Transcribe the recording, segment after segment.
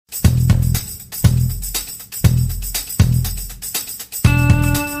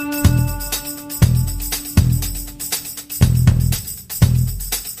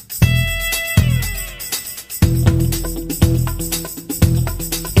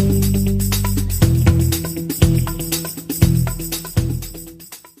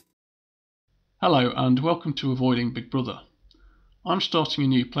Hello and welcome to Avoiding Big Brother. I'm starting a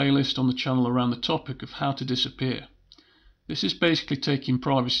new playlist on the channel around the topic of how to disappear. This is basically taking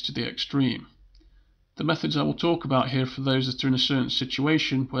privacy to the extreme. The methods I will talk about here are for those that are in a certain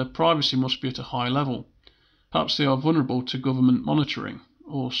situation where privacy must be at a high level. Perhaps they are vulnerable to government monitoring,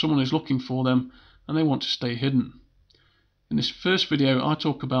 or someone is looking for them and they want to stay hidden. In this first video I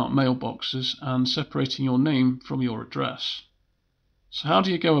talk about mailboxes and separating your name from your address. So how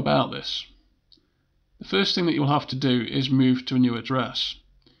do you go about this? The first thing that you'll have to do is move to a new address.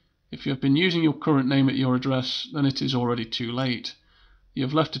 If you have been using your current name at your address, then it is already too late. You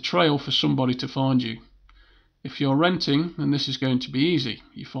have left a trail for somebody to find you. If you're renting, then this is going to be easy.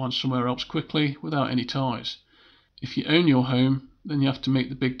 You find somewhere else quickly without any ties. If you own your home, then you have to make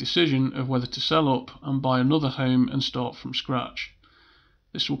the big decision of whether to sell up and buy another home and start from scratch.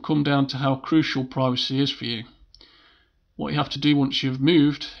 This will come down to how crucial privacy is for you. What you have to do once you've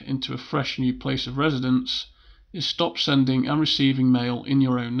moved into a fresh new place of residence is stop sending and receiving mail in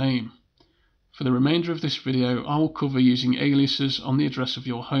your own name. For the remainder of this video I will cover using aliases on the address of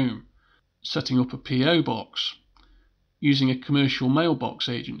your home, setting up a PO box, using a commercial mailbox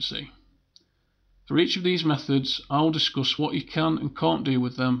agency. For each of these methods I will discuss what you can and can't do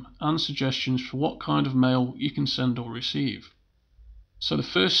with them and suggestions for what kind of mail you can send or receive. So the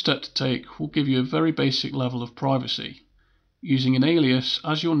first step to take will give you a very basic level of privacy, using an alias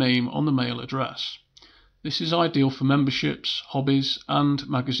as your name on the mail address. This is ideal for memberships, hobbies and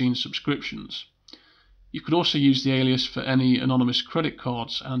magazine subscriptions. You could also use the alias for any anonymous credit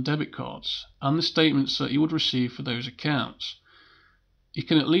cards and debit cards and the statements that you would receive for those accounts. You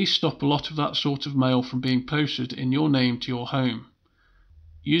can at least stop a lot of that sort of mail from being posted in your name to your home.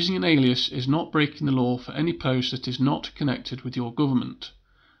 Using an alias is not breaking the law for any post that is not connected with your government.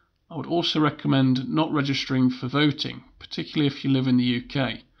 I would also recommend not registering for voting, particularly if you live in the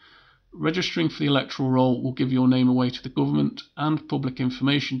UK. Registering for the electoral roll will give your name away to the government and public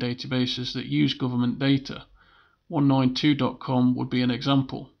information databases that use government data. 192.com would be an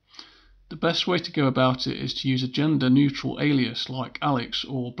example. The best way to go about it is to use a gender-neutral alias like Alex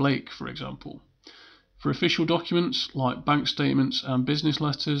or Blake, for example. For official documents like bank statements and business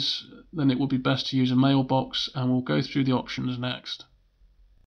letters, then it would be best to use a mailbox, and we'll go through the options next.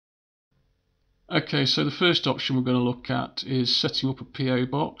 Okay, so the first option we're going to look at is setting up a PO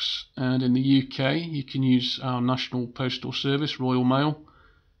box, and in the UK you can use our National Postal Service, Royal Mail,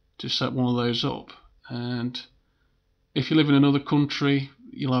 to set one of those up. And if you live in another country,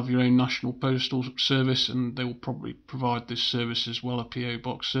 you'll have your own National Postal Service and they will probably provide this service as well, a PO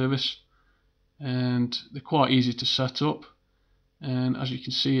box service. And they're quite easy to set up, and as you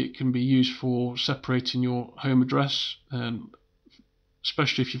can see it can be used for separating your home address, and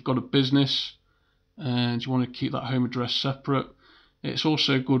especially if you've got a business and you want to keep that home address separate. It's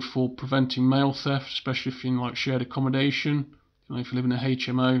also good for preventing mail theft, especially if you're in like shared accommodation. If you live in a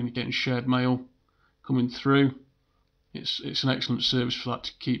HMO and you're getting shared mail coming through, it's an excellent service for that,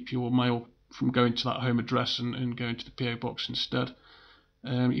 to keep your mail from going to that home address and going to the PO box instead.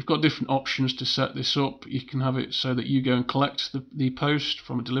 You've got different options to set this up. You can have it so that you go and collect the post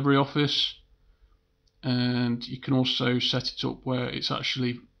from a delivery office, and you can also set it up where it's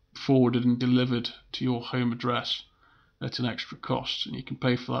actually forwarded and delivered to your home address at an extra cost, and you can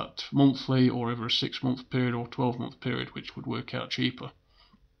pay for that monthly or over a 6-month period or 12-month period, which would work out cheaper.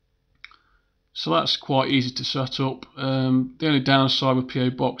 So that's quite easy to set up. The only downside with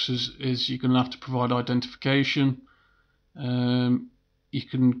PO boxes is you're going to have to provide identification. You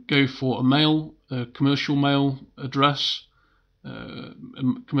can go for a commercial mail address, a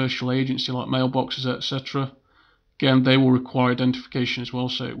commercial agency like Mailboxes, etc. Again, they will require identification as well,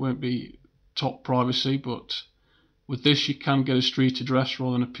 so it won't be top privacy, but with this you can get a street address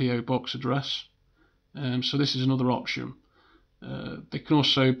rather than a PO box address. So this is another option. They can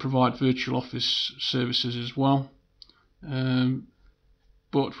also provide virtual office services as well.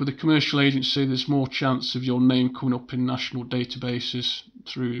 But with a commercial agency there's more chance of your name coming up in national databases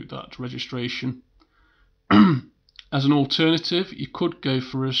through that registration. As an alternative, you could go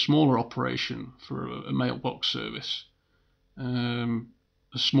for a smaller operation, for a mailbox service.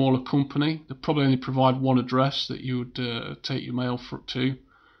 A smaller company, they probably only provide one address that you would take your mail to.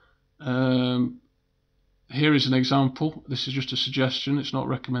 Here is an example. This is just a suggestion, it's not a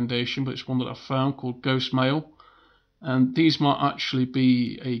recommendation, but it's one that I've found, called Ghost Mail. And these might actually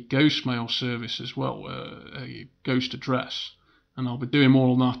be a ghost mail service as well, a ghost address. And I'll be doing more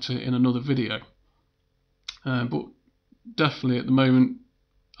on that in another video. But definitely at the moment,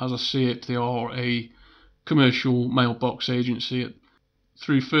 as I see it, they are a commercial mailbox agency.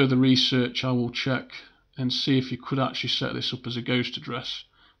 Through further research I will check and see if you could actually set this up as a ghost address,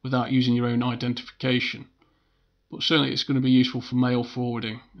 without using your own identification. But certainly it's going to be useful for mail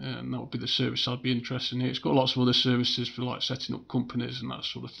forwarding, and that would be the service I'd be interested in here. It's got lots of other services for like setting up companies and that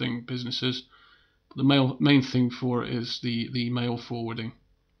sort of thing, businesses. But the main thing for it is the mail forwarding.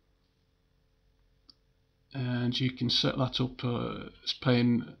 And you can set that up as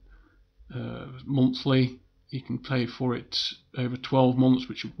paying monthly. You can pay for it over 12 months,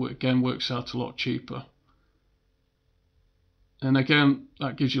 which again works out a lot cheaper. And again,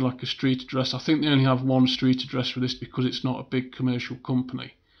 that gives you like a street address. I think they only have one street address for this because it's not a big commercial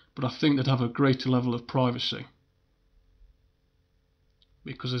company. But I think they'd have a greater level of privacy,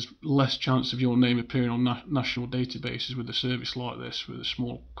 because there's less chance of your name appearing on national databases with a service like this, with a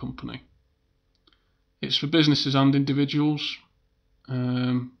small company. It's for businesses and individuals.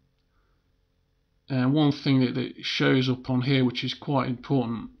 And one thing that it shows up on here, which is quite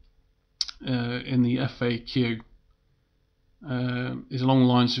important in the FAQ, is along the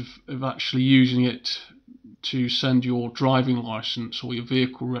lines of actually using it to send your driving license or your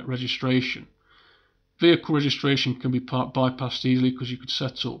vehicle registration. Vehicle registration can be bypassed easily because you could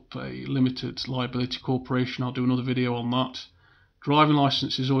set up a limited liability corporation. I'll do another video on that. Driving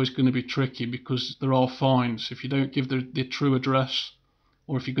license is always going to be tricky because there are fines if you don't give the true address,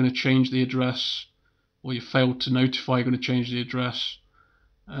 or if you're going to change the address, or you fail to notify you're going to change the address.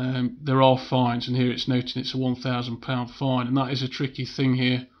 There are fines, and here it's noting it's a £1,000 fine, and that is a tricky thing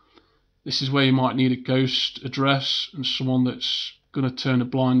here. This is where you might need a ghost address and someone that's going to turn a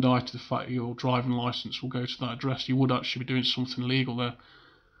blind eye to the fact that your driving license will go to that address. You would actually be doing something illegal there.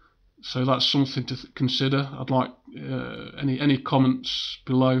 So that's something to consider. I'd like any comments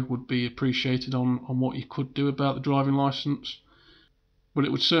below would be appreciated on what you could do about the driving license. But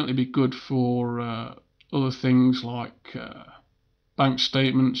it would certainly be good for other things like bank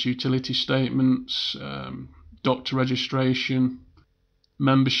statements, utility statements, doctor registration,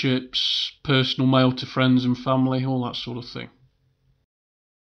 memberships, personal mail to friends and family, all that sort of thing.